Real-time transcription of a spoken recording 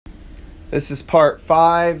This is part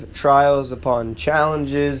 5, Trials Upon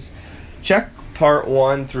Challenges. Check part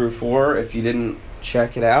 1 through 4 if you didn't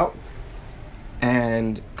check it out.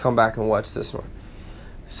 And come back and watch this one.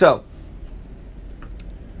 So,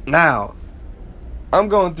 now, I'm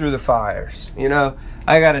going through the fires. You know,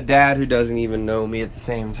 I got a dad who doesn't even know me at the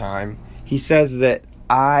same time. He says that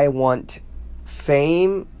I want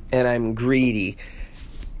fame and I'm greedy.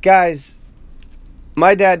 Guys,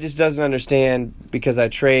 my dad just doesn't understand because I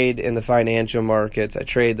trade in the financial markets. I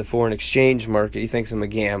trade the foreign exchange market. He thinks I'm a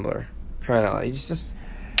gambler. Crying out loud. He's just...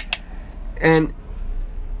 And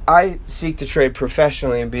I seek to trade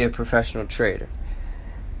professionally and be a professional trader.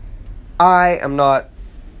 I am not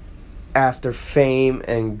after fame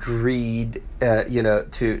and greed,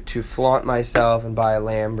 to flaunt myself and buy a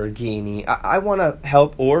Lamborghini. I want to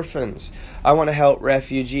help orphans. I want to help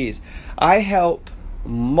refugees. I help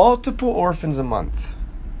multiple orphans a month.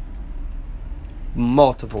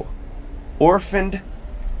 Multiple. Orphaned,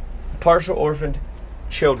 partial orphaned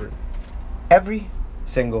children. Every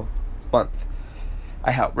single month.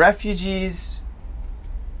 I help refugees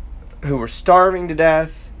who were starving to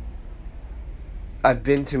death. I've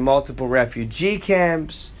been to multiple refugee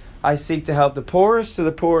camps. I seek to help the poorest of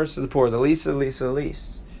the poorest of the poor, the least of the least of the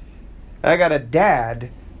least. I got a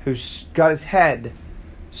dad who's got his head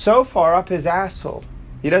so far up his asshole,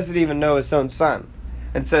 he doesn't even know his own son,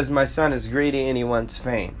 and says my son is greedy and he wants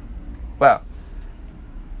fame. Well,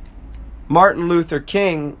 Martin Luther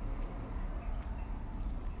King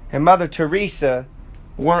and Mother Teresa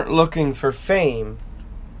weren't looking for fame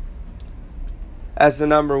as the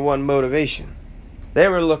number one motivation. They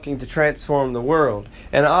were looking to transform the world.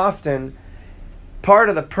 And often, part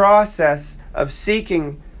of the process of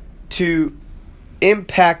seeking to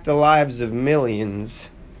impact the lives of millions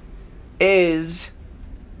is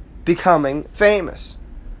becoming famous.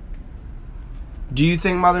 Do you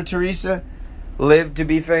think Mother Teresa lived to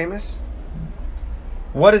be famous?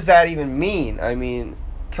 What does that even mean? I mean,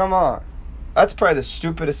 come on. That's probably the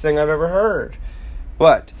stupidest thing I've ever heard.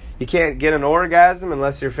 What? You can't get an orgasm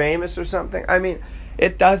unless you're famous or something? I mean,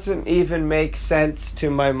 it doesn't even make sense to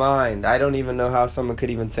my mind. I don't even know how someone could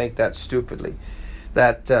even think that stupidly.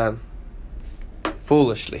 That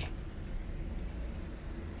foolishly.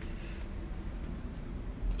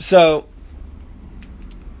 So,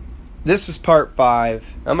 this was part 5.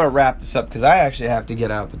 I'm going to wrap this up because I actually have to get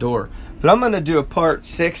out the door. But I'm going to do a part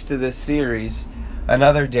 6 to this series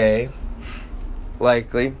another day,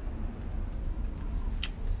 likely.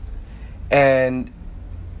 And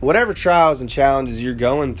whatever trials and challenges you're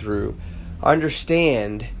going through,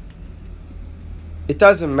 understand it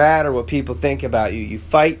doesn't matter what people think about you. You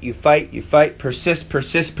fight, you fight, you fight. Persist,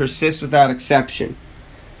 persist, persist without exception.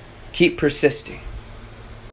 Keep persisting.